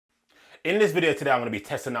In this video today, I'm going to be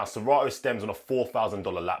testing out Serato stems on a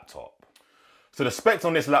 $4,000 laptop. So the specs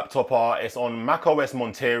on this laptop are, it's on macOS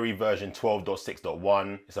Monterey version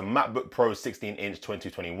 12.6.1. It's a MacBook Pro 16-inch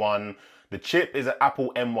 2021. The chip is an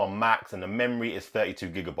Apple M1 Max and the memory is 32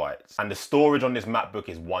 gigabytes. And the storage on this MacBook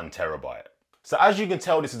is 1 terabyte. So as you can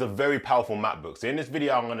tell, this is a very powerful MacBook. So in this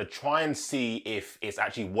video, I'm going to try and see if it's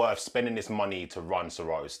actually worth spending this money to run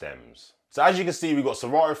Serato stems. So as you can see, we've got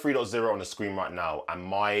Serato 3.0 on the screen right now, and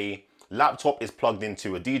my laptop is plugged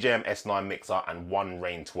into a DJI S9 mixer and one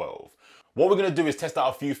Rain 12. What we're going to do is test out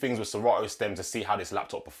a few things with Serato stems to see how this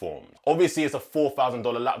laptop performs. Obviously, it's a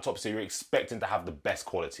 $4,000 laptop, so you're expecting to have the best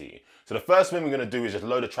quality. So the first thing we're going to do is just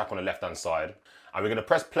load a track on the left-hand side, and we're going to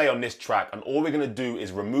press play on this track, and all we're going to do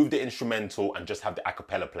is remove the instrumental and just have the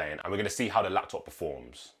acapella playing, and we're going to see how the laptop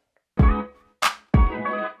performs. So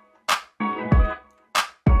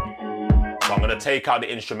I'm going to take out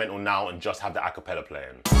the instrumental now and just have the acapella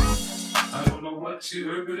playing. I don't know what you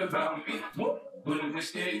heard about me, but in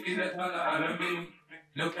this game, get that holler out of me.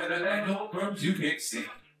 No Cadillac, no perms, you can't see.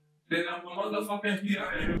 Then I'm a motherfucking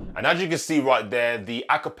here. And as you can see right there, the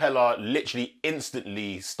acapella literally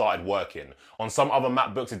instantly started working. On some other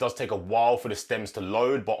MacBooks, it does take a while for the stems to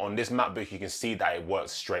load, but on this MacBook, you can see that it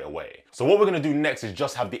works straight away. So what we're gonna do next is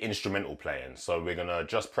just have the instrumental playing. So we're gonna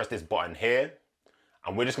just press this button here,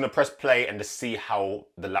 and we're just gonna press play and just see how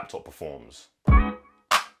the laptop performs.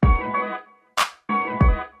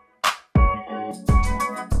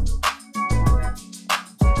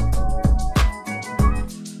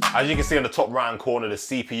 As you can see on the top right hand corner, the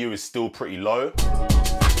CPU is still pretty low. So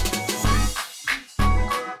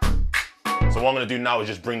what I'm going to do now is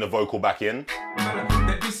just bring the vocal back in. And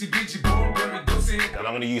I'm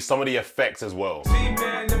going to use some of the effects as well.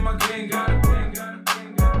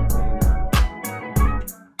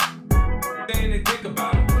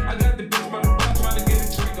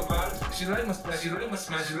 She like my style, she like my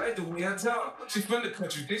smile, she like the way I talk. She from the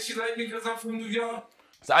country, then she like me because I'm from New York.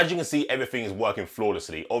 So as you can see, everything is working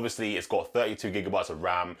flawlessly. Obviously, it's got 32 gigabytes of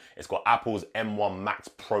RAM. It's got Apple's M1 Max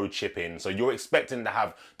Pro chip in. So you're expecting to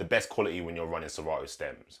have the best quality when you're running Serato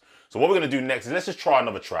stems. So what we're going to do next is let's just try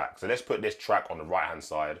another track. So let's put this track on the right-hand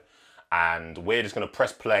side. And we're just going to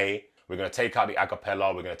press play. We're going to take out the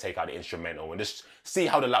acapella. We're going to take out the instrumental and just see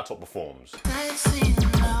how the laptop performs.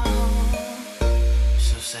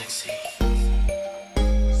 So sexy.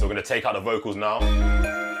 So we're going to take out the vocals now.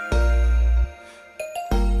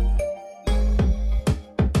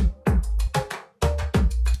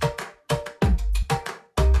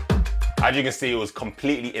 As you can see, it was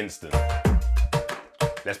completely instant.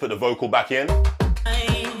 Let's put the vocal back in. And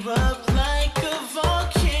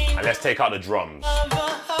let's take out the drums.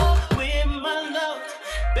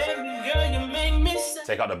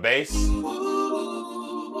 Take out the bass.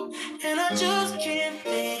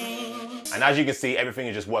 And as you can see, everything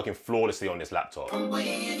is just working flawlessly on this laptop.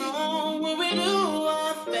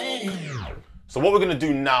 So what we're going to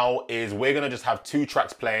do now is we're going to just have two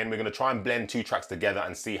tracks playing. We're going to try and blend two tracks together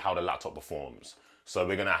and see how the laptop performs. So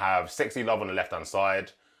we're going to have Sexy Love on the left-hand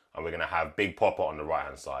side, and we're going to have Big Popper on the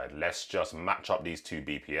right-hand side. Let's just match up these two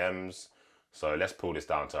BPMs. So let's pull this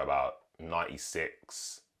down to about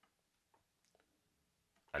 96.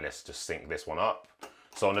 And let's just sync this one up.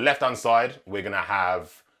 So on the left-hand side, we're going to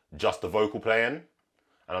have just the vocal playing.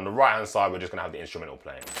 And on the right-hand side, we're just gonna have the instrumental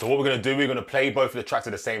playing. So what we're gonna do, we're gonna play both of the tracks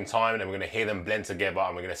at the same time, and then we're gonna hear them blend together,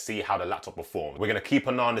 and we're gonna see how the laptop performs. We're gonna keep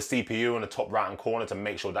an eye on the CPU on the top right-hand corner to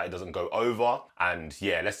make sure that it doesn't go over. And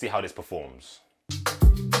yeah, let's see how this performs.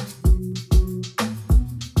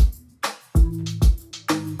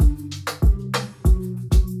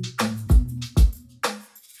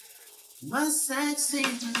 My sexy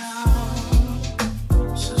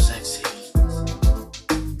love, so sexy.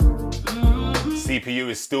 CPU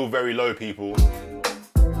is still very low, people.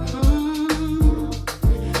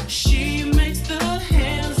 She makes the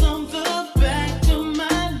hands on the back of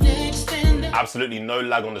my neck stand up. Absolutely no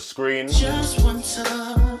lag on the screen. Just one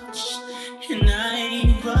touch, and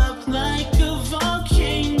I erupt like a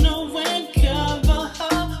volcano and cover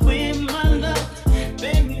her with my love.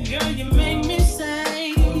 Baby girl, you make me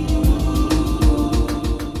say.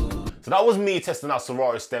 So that was me testing out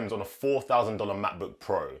Serato stems on a $4,000 MacBook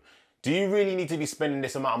Pro. Do you really need to be spending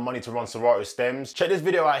this amount of money to run Serato stems? Check this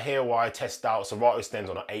video out here where I test out Serato stems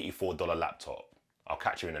on an $84 laptop. I'll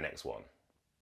catch you in the next one.